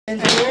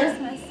Engineer?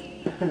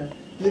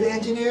 You're the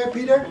engineer,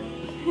 Peter?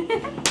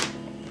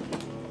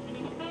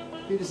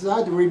 He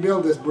decided to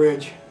rebuild this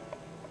bridge.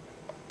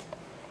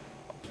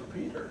 For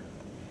Peter.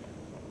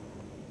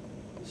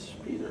 This is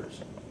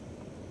Peter's.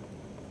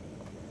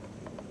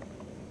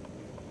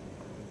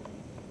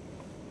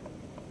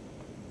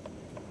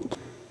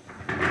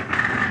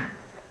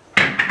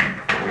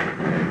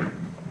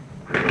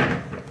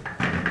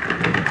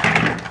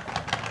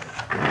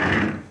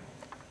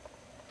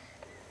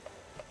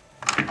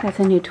 That's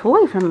a new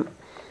toy from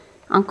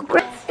Uncle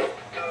Chris.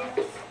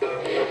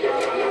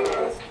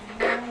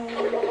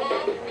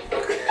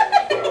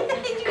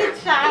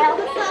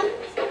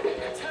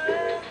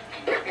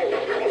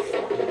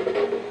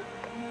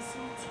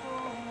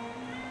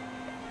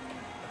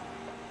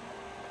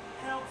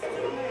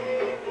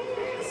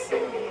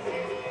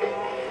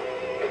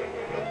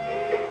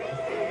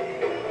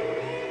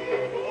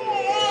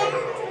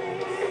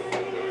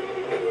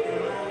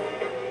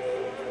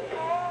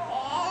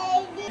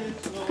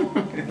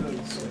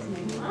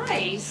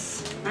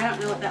 Nice. I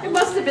don't know what that It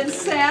must have been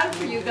sad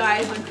for you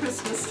guys on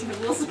Christmas.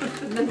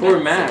 Elizabeth and the Poor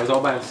Matt was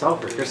all by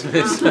himself for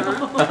Christmas.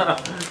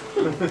 Not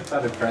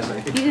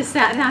depressing. He just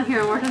sat down here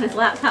and worked on his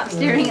laptop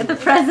staring at the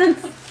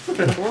presents.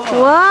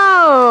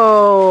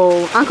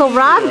 Whoa! Uncle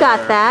Rob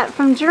got that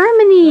from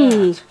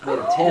Germany. It's made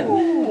of tin.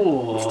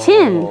 It's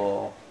tin.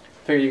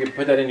 Figure you could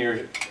put that in your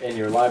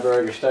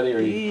library, your study, or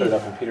you could put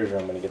it up in Peter's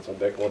room when he gets so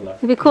big, old enough.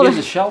 It'd be cool. There's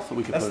a shelf that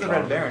we could That's put the it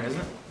Red on. Baron, isn't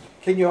it?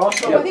 Can you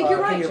also, I think you're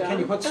right, can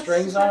you John. put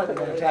strings on it and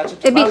attach it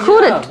to It'd be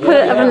cool to put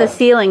it up on the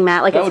ceiling,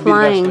 Matt, like That it's would be the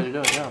best way flying. to do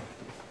it, yeah.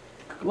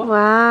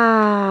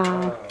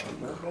 Wow.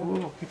 Cool. Do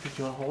you want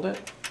to hold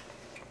it?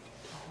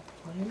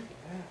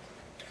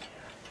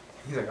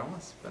 He's like, I want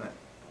to spin it.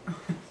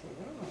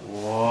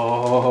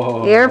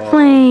 Whoa.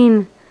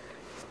 Airplane.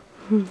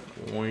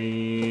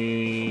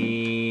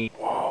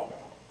 Whoa.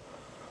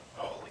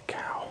 Holy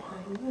cow.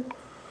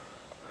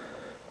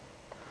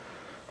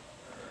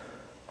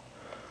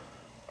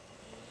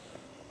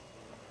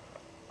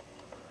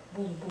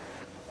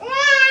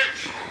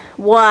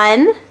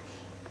 One,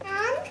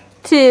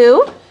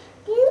 two,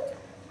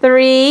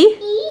 three,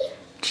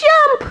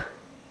 jump!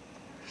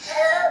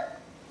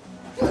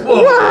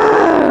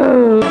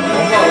 Whoa!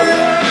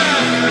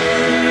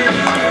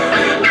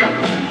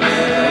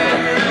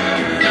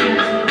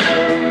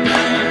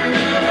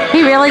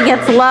 He really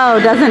gets low,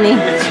 doesn't he?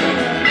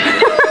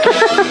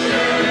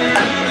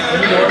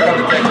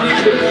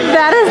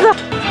 That is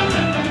the...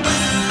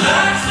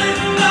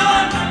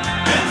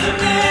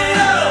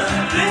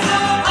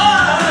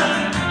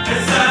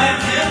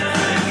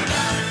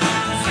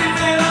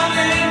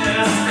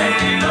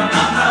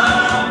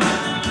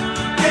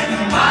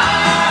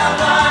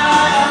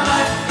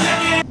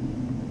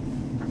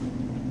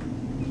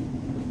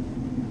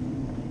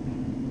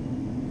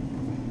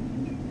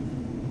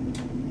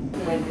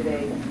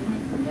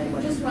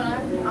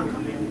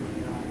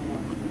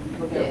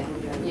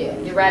 Yeah.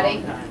 You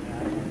ready?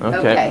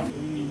 Okay.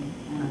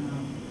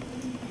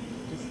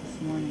 Just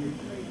this morning,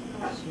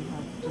 she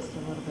had just a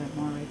little bit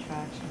more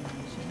retraction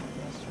than she had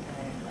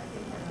yesterday.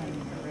 I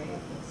mean, her rate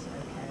was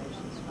okay.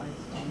 She's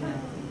feisty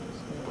now and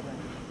just good,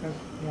 but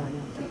yeah,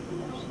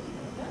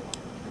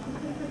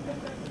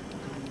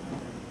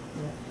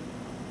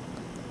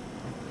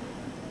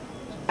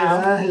 I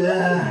know.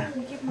 Yeah.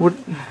 What?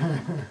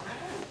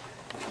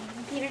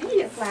 Peter, you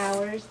get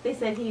flowers. They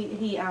said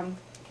he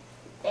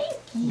thank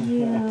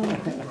you.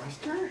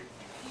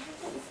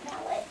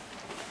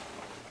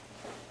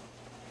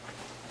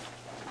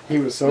 He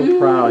was so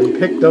proud. He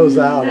picked those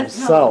out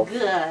himself.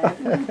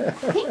 Good.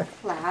 Pink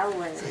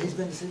flowers. He's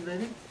been to see the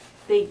baby?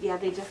 They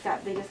just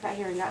got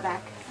here and got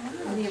back.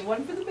 And you have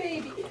one for the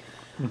baby.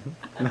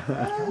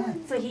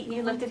 So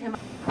you looked at him.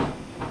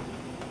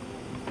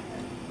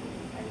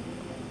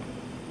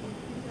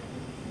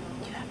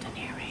 You have to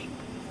narrate.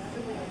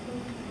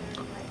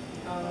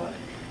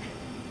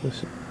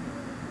 Listen.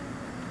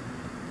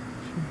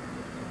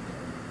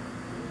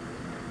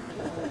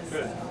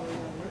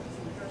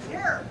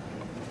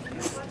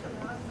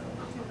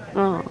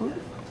 Oh.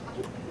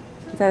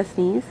 Is that a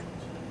sneeze?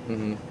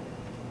 Mm-hmm.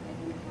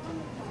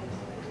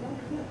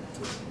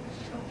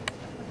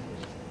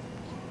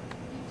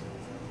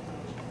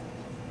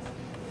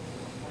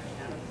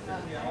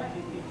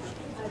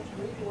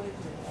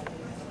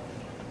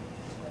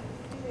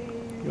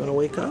 You want to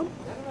wake up?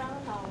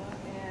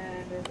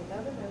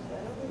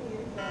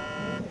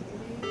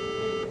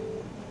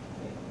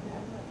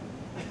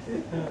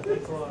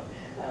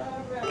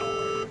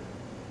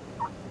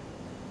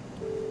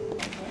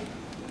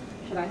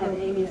 Should I have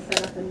Amy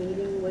set up a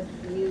meeting with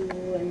you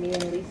and me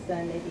and Lisa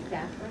and maybe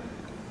Catherine?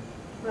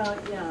 Well,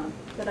 yeah,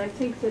 but I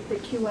think that the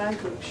QI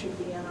group should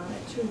be in on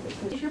it too,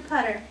 because Here's your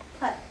putter.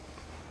 Putt.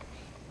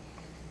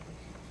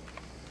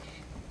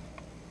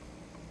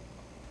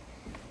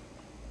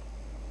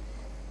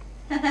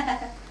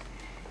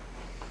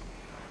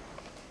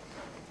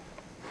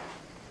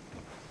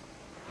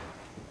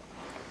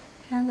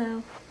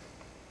 Hello.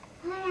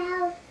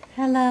 Hello.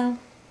 Hello.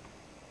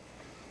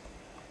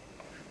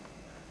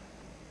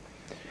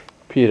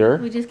 Peter.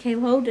 We just came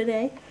home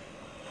today.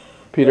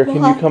 Peter, We'll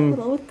can you have come?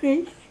 hello with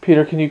Grace.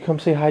 Peter, can you come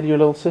say hi to your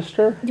little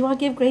sister? Do you want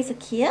to give Grace a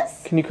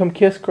kiss? Can you come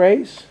kiss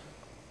Grace?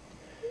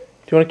 Do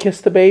you want to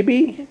kiss the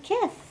baby? A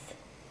kiss.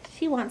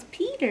 She wants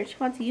Peter. She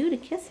wants you to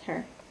kiss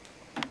her.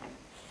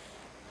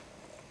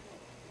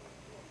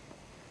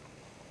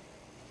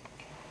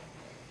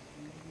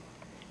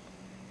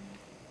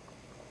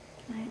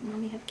 Alright,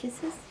 Mommy have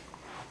kisses.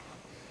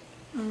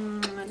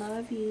 I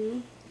love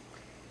you.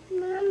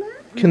 Mama.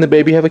 Can the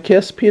baby have a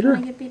kiss, Peter?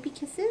 Want to get baby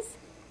kisses?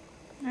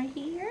 Right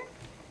here.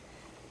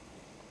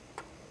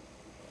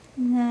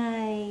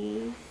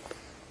 Nice.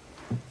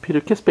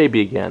 Peter, kiss baby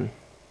again.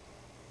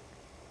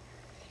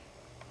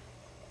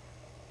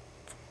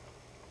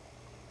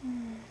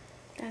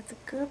 That's a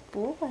good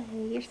boy.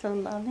 You're so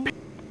loving.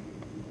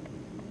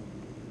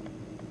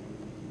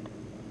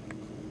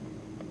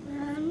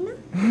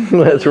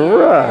 That's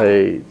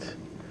right.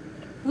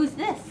 Who's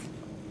this?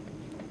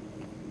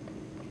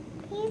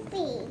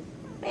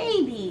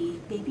 Baby.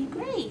 Baby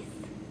Grace.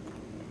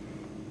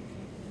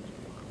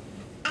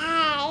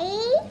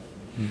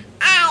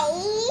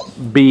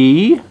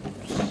 B.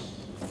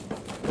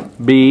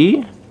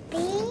 B.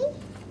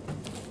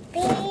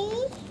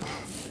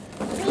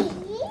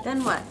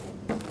 Then what?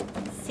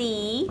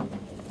 C.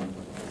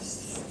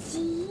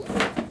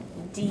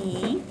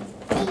 D.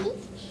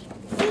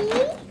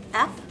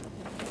 F.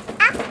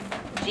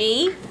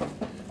 G.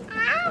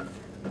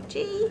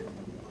 G.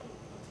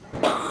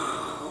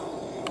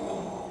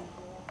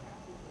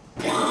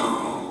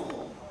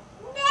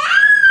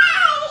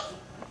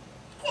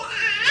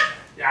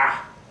 Yeah.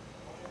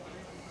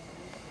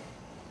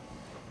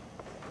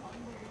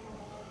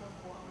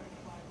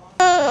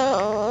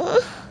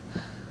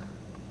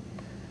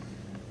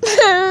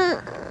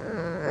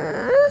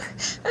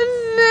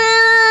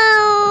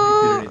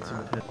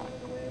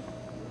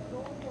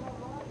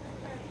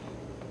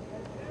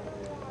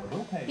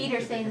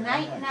 Peter, say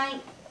night,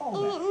 night.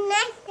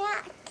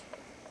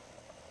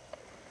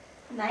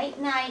 Night,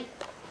 night.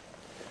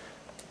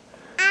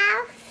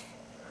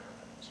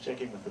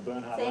 Checking with the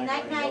Bernhard Say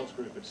night, night. Hills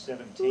group at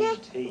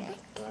 17T.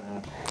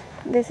 Bernhard.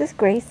 This is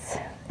Grace,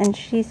 and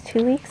she's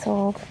 2 weeks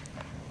old.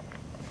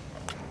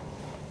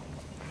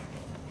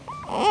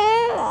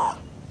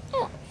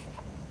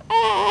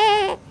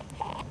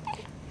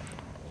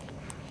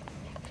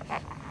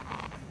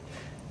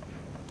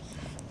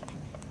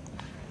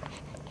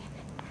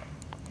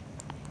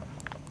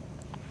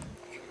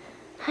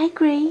 Hi,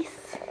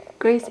 Grace.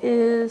 Grace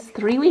is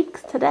 3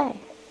 weeks today.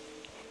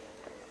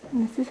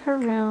 And this is her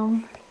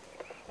room.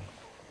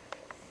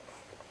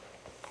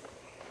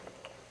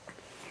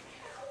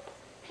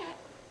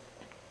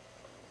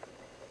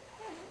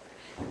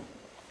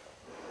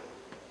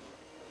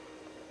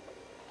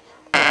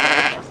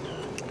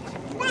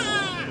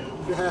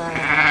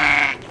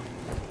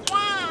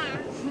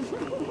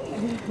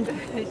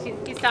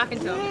 He's talking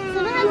to him.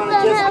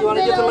 You want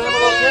to give the lamb a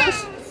little kiss?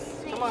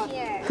 Come on.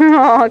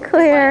 Oh,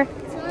 Claire.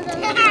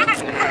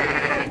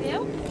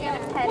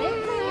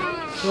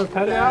 You want to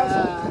pet it out?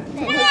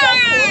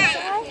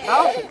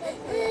 Out?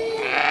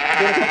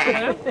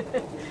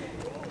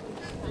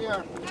 Here.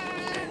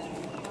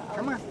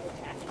 Come on.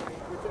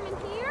 Put him in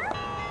here?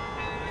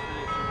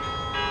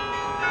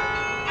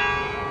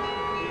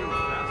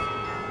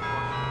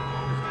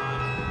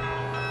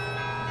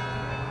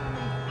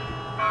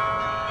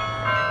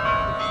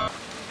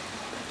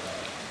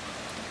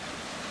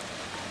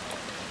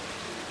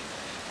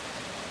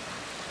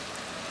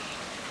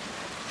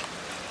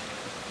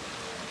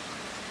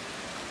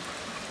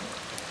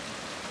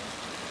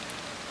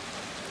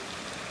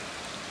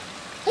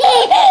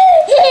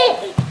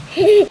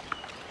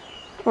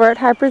 We're at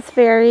Harper's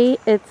Ferry.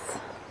 It's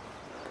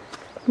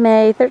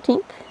May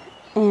 13th,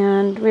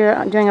 and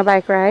we're doing a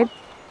bike ride.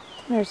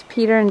 There's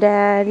Peter and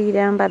Daddy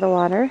down by the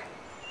water.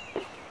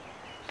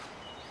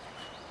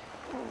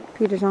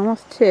 Peter's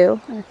almost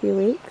 2 in a few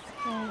weeks.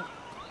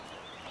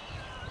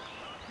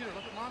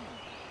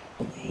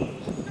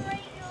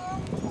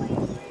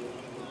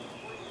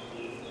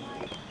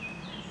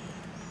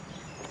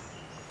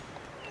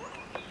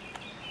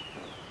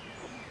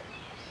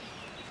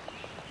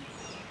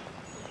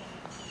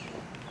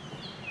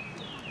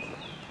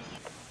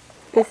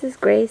 This is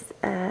Grace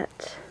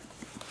at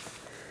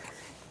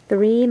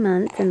 3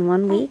 months and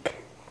 1 week.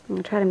 I'm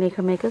going to try to make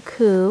her make a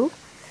coo.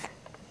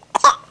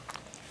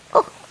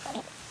 Oh,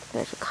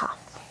 there's a cough.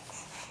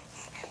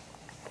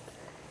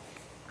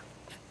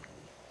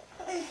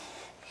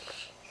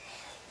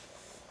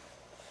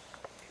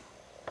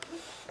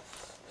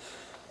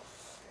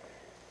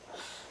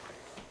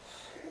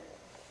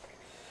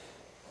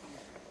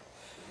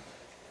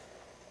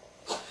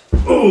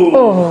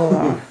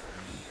 Oh.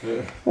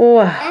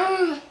 Wow.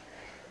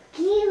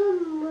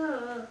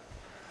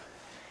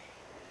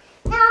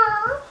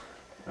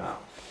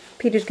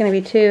 Peter's going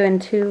to be 2 in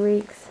 2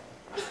 weeks.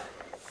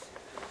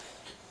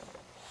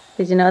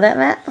 Did you know that,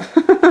 Matt?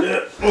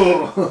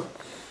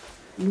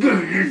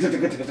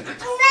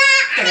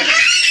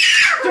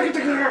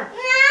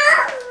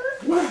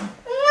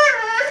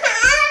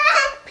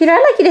 Peter,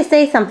 I'd like you to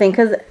say something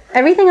because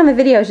everything on the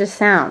video is just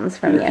sounds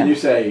from Can you you.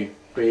 say,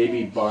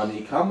 baby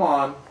bunny, come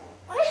on?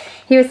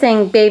 He was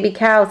saying baby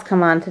cows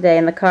come on today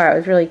in the car. It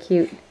was really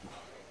cute.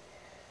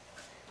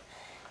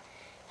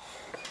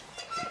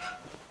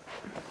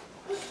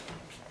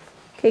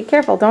 Okay,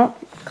 careful. Don't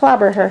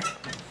clobber her.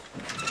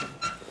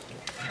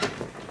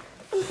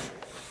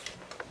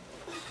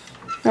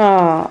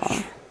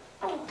 Oh.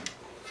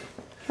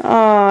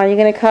 Oh, you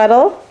gonna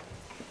cuddle?